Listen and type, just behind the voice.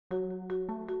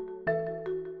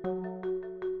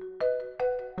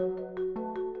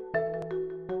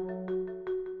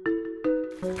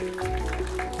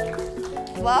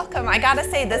Welcome. I gotta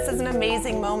say, this is an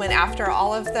amazing moment after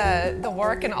all of the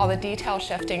work and all the detail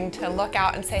shifting to look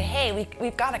out and say, hey,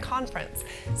 we've got a conference.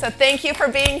 So thank you for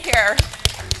being here.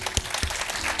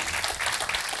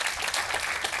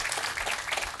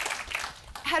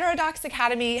 Heterodox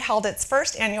Academy held its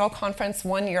first annual conference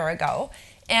 1 year ago,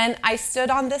 and I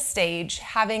stood on this stage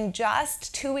having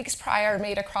just 2 weeks prior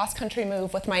made a cross-country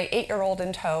move with my 8-year-old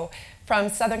in tow from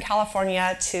Southern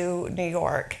California to New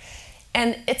York.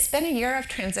 And it's been a year of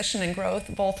transition and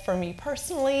growth, both for me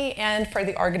personally and for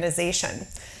the organization.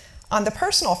 On the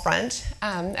personal front,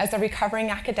 as a recovering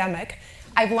academic,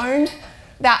 I've learned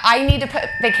that I need to put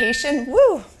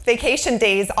vacation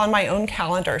days on my own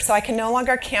calendar, so I can no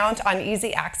longer count on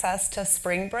easy access to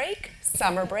spring break,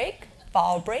 summer break,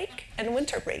 fall break, and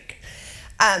winter break.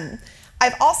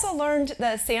 I've also learned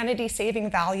the sanity-saving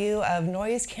value of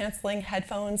noise-canceling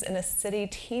headphones in a city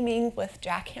teeming with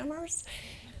jackhammers,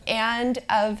 and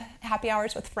of happy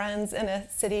hours with friends in a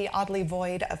city oddly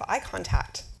void of eye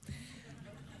contact.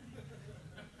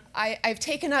 I've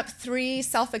taken up 3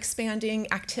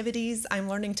 self-expanding activities. I'm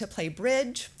learning to play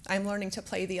bridge, I'm learning to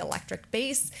play the electric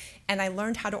bass, and I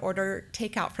learned how to order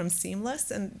takeout from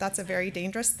Seamless, and that's a very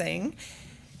dangerous thing.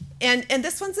 And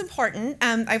this one's important.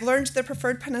 I've learned the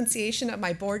preferred pronunciation of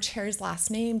my board chair's last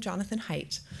name, Jonathan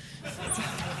Haidt.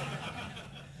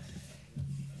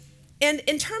 And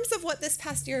in terms of what this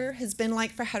past year has been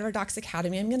like for Heterodox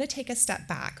Academy, I'm going to take a step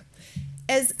back.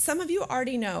 As some of you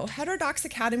already know, Heterodox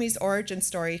Academy's origin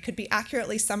story could be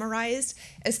accurately summarized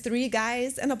as 3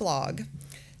 guys and a blog.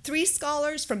 3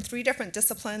 scholars from 3 different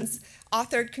disciplines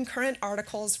authored concurrent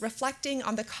articles reflecting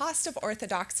on the cost of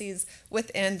orthodoxies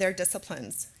within their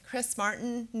disciplines. Chris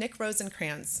Martin, Nick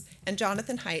Rosenkrantz, and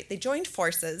Jonathan Haidt, they joined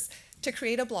forces to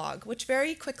create a blog, which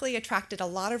very quickly attracted a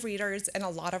lot of readers and a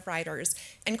lot of writers,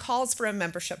 and calls for a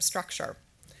membership structure.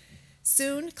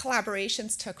 Soon,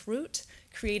 collaborations took root,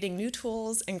 creating new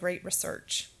tools and great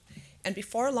research. And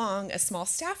before long, a small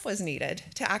staff was needed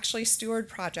to actually steward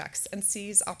projects and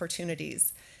seize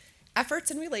opportunities.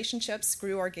 Efforts and relationships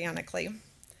grew organically.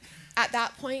 At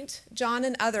that point, John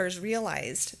and others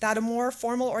realized that a more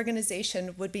formal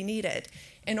organization would be needed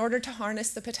in order to harness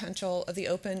the potential of the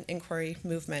open inquiry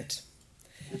movement.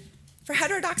 For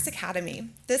Heterodox Academy,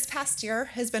 this past year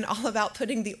has been all about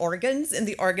putting the organs in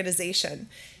the organization,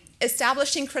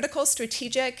 establishing critical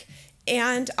strategic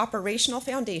and operational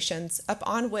foundations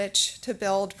upon which to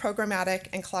build programmatic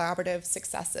and collaborative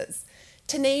successes.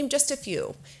 To name just a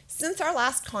few, since our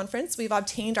last conference, we've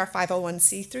obtained our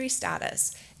 501c3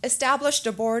 status, established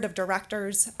a board of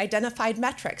directors, identified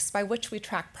metrics by which we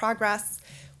track progress,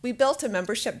 we built a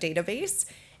membership database,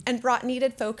 and brought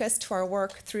needed focus to our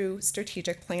work through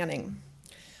strategic planning.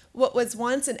 What was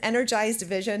once an energized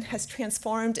vision has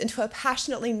transformed into a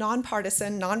passionately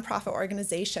nonpartisan nonprofit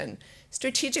organization,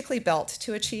 strategically built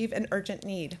to achieve an urgent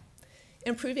need,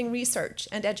 improving research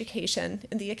and education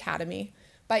in the Academy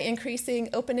by increasing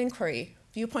open inquiry,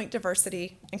 viewpoint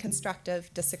diversity, and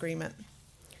constructive disagreement.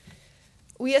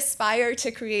 We aspire to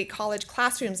create college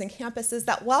classrooms and campuses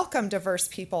that welcome diverse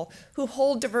people who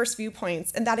hold diverse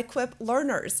viewpoints and that equip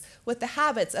learners with the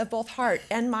habits of both heart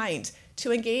and mind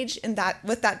to engage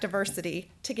with that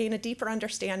diversity to gain a deeper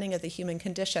understanding of the human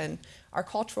condition, our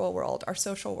cultural world, our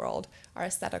social world, our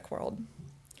aesthetic world.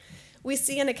 We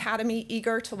see an academy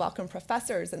eager to welcome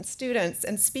professors and students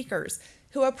and speakers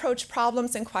who approach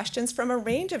problems and questions from a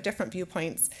range of different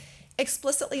viewpoints,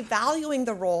 explicitly valuing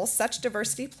the role such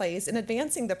diversity plays in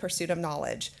advancing the pursuit of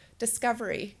knowledge,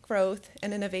 discovery, growth,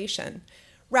 and innovation.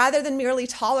 Rather than merely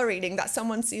tolerating that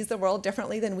someone sees the world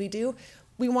differently than we do,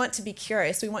 we want to be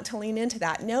curious. We want to lean into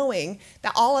that, knowing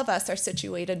that all of us are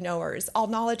situated knowers, all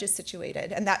knowledge is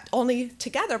situated, and that only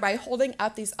together, by holding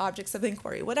up these objects of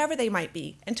inquiry, whatever they might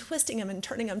be, and twisting them and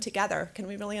turning them together, can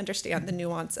we really understand the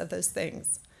nuance of those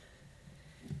things.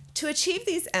 To achieve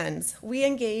these ends, we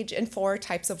engage in 4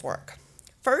 types of work.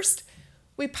 First,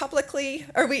 we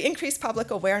increase public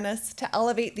awareness to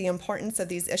elevate the importance of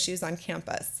these issues on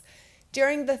campus.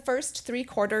 During the first 3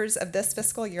 quarters of this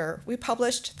fiscal year, we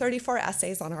published 34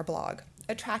 essays on our blog,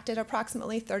 attracted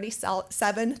approximately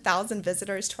 37,000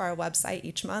 visitors to our website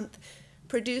each month,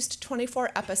 produced 24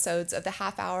 episodes of the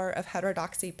Half Hour of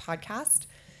Heterodoxy podcast,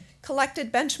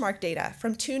 collected benchmark data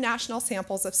from 2 national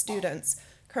samples of students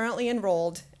currently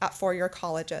enrolled at 4-year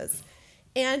colleges,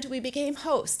 and we became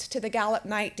host to the Gallup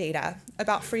Night data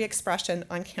about free expression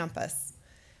on campus.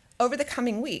 Over the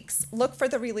coming weeks, look for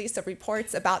the release of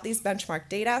reports about these benchmark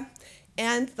data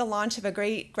and the launch of a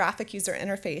great graphic user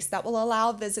interface that will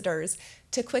allow visitors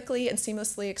to quickly and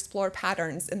seamlessly explore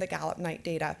patterns in the Gallup Night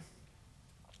data.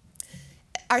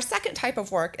 Our second type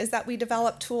of work is that we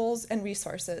develop tools and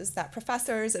resources that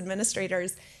professors,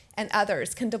 administrators, and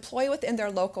others can deploy within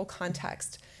their local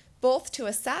context, both to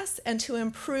assess and to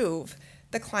improve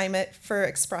the climate for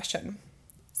expression.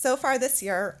 So far this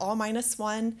year,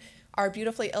 All-1, our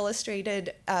beautifully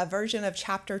illustrated version of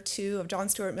Chapter 2 of John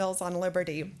Stuart Mill's On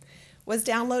Liberty, was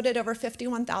downloaded over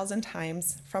 51,000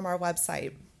 times from our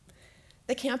website.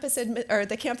 The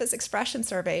campus expression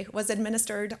survey was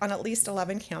administered on at least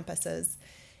 11 campuses,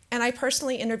 and I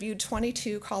personally interviewed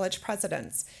 22 college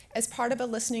presidents as part of a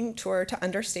listening tour to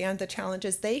understand the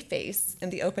challenges they face in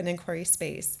the open inquiry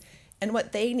space and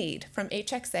what they need from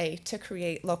HXA to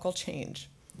create local change.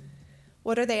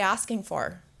 What are they asking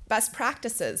for? Best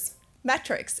practices,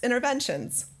 metrics,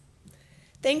 interventions.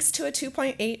 Thanks to a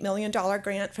 $2.8 million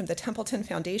grant from the Templeton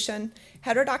Foundation,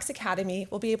 Heterodox Academy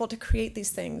will be able to create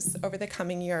these things over the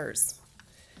coming years.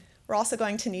 We're also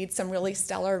going to need some really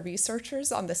stellar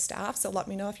researchers on the staff, so let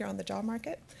me know if you're on the job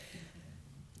market.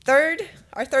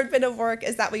 Our third bit of work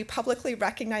is that we publicly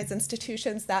recognize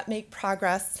institutions that make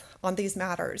progress on these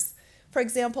matters. For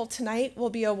example, tonight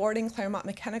we'll be awarding Claremont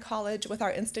McKenna College with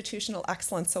our Institutional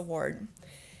Excellence Award.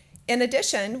 In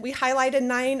addition, we highlighted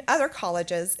 9 other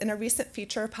colleges in a recent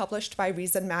feature published by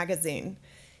Reason Magazine.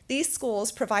 These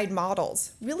schools provide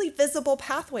models, really visible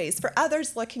pathways for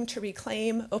others looking to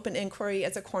reclaim open inquiry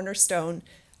as a cornerstone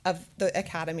of the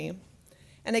Academy.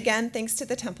 And again, thanks to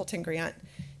the Templeton Grant,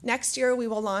 next year we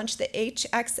will launch the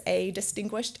HXA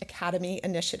Distinguished Academy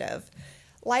Initiative.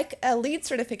 Like a LEED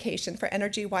certification for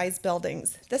energy-wise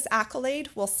buildings, this accolade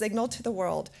will signal to the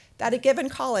world that a given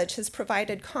college has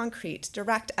provided concrete,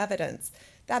 direct evidence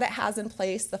that it has in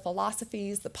place the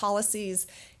philosophies, the policies,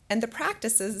 and the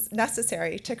practices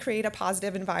necessary to create a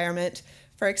positive environment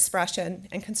for expression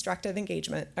and constructive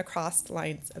engagement across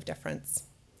lines of difference.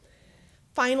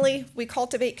 Finally, we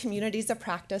cultivate communities of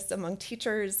practice among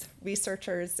teachers,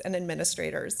 researchers, and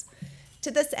administrators. To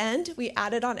this end, we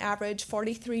added on average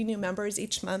 43 new members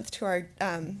each month to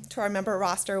our member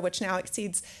roster, which now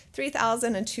exceeds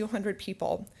 3,200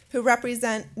 people who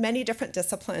represent many different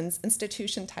disciplines,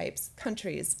 institution types,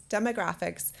 countries,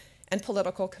 demographics, and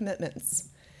political commitments.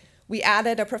 We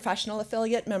added a professional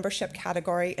affiliate membership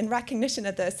category in recognition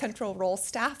of the central role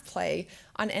staff play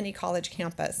on any college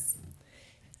campus.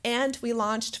 And we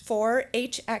launched 4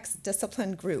 HX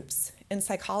discipline groups in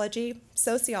psychology,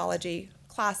 sociology,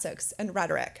 classics, and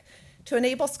rhetoric to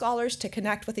enable scholars to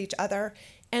connect with each other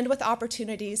and with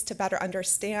opportunities to better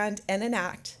understand and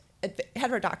enact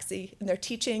heterodoxy in their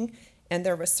teaching and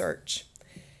their research.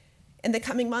 In the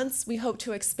coming months, we hope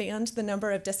to expand the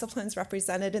number of disciplines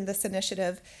represented in this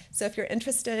initiative, so if you're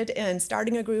interested in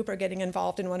starting a group or getting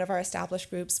involved in one of our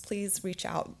established groups, please reach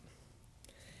out.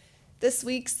 This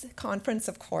week's conference,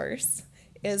 of course,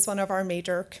 is one of our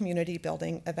major community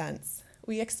building events.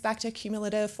 We expect a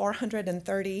cumulative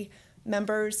 430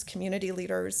 members, community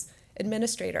leaders,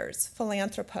 administrators,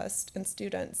 philanthropists, and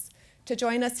students to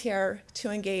join us here to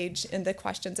engage in the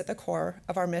questions at the core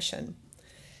of our mission.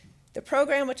 The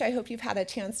program, which I hope you've had a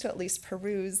chance to at least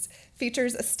peruse,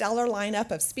 features a stellar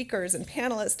lineup of speakers and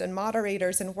panelists and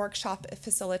moderators and workshop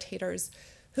facilitators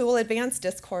who will advance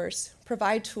discourse,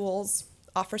 provide tools,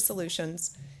 offer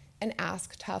solutions, and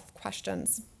ask tough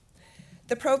questions.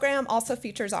 The program also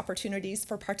features opportunities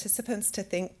for participants to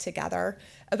think together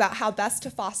about how best to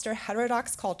foster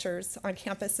heterodox cultures on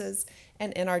campuses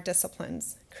and in our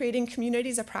disciplines, creating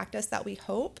communities of practice that we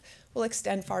hope will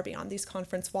extend far beyond these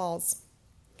conference walls.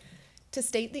 To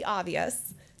state the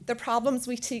obvious, the problems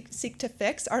we seek to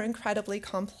fix are incredibly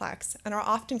complex and are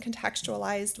often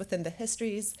contextualized within the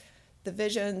histories, the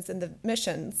visions, and the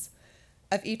missions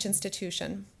of each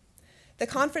institution. The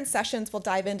conference sessions will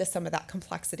dive into some of that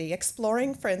complexity,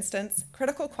 exploring, for instance,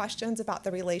 critical questions about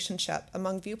the relationship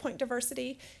among viewpoint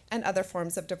diversity and other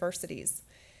forms of diversities,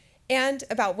 and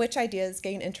about which ideas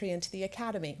gain entry into the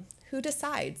academy. Who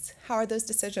decides? How are those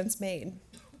decisions made?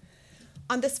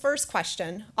 On this first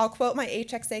question, I'll quote my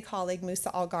HXA colleague,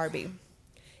 Musa Al-Garbi.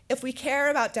 If we care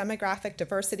about demographic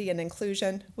diversity and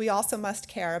inclusion, we also must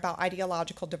care about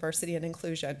ideological diversity and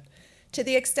inclusion. To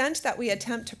the extent that we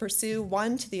attempt to pursue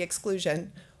one to the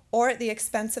exclusion or at the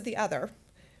expense of the other,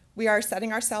 we are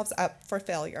setting ourselves up for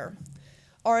failure.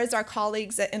 Or as our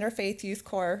colleagues at Interfaith Youth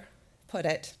Corps put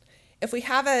it, if we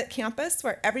have a campus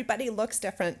where everybody looks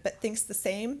different but thinks the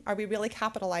same, are we really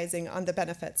capitalizing on the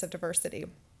benefits of diversity?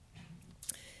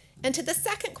 And to the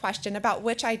second question about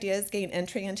which ideas gain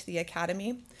entry into the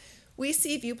academy, we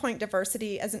see viewpoint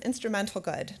diversity as an instrumental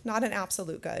good, not an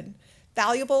absolute good,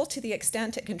 valuable to the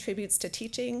extent it contributes to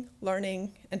teaching,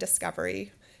 learning, and discovery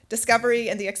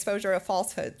and the exposure of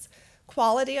falsehoods.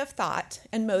 Quality of thought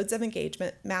and modes of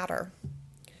engagement matter.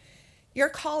 Your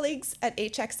colleagues at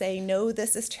HXA know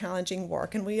this is challenging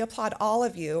work, and we applaud all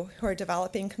of you who are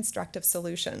developing constructive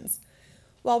solutions.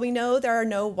 While we know there are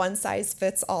no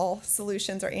one-size-fits-all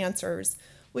solutions or answers,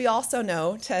 we also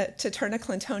know, to turn a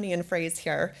Clintonian phrase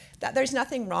here, that there's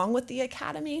nothing wrong with the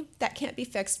Academy that can't be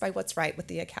fixed by what's right with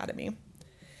the Academy.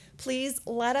 Please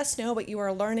let us know what you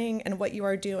are learning and what you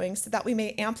are doing so that we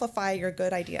may amplify your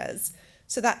good ideas,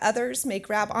 so that others may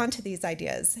grab onto these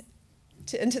ideas,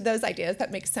 into those ideas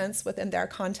that make sense within their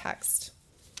context.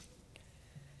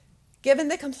 Given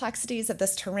the complexities of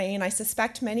this terrain, I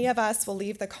suspect many of us will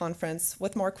leave the conference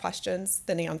with more questions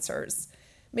than answers.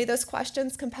 May those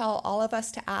questions compel all of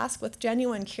us to ask with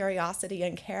genuine curiosity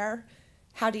and care,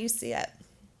 how do you see it?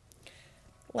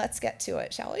 Let's get to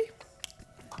it, shall we?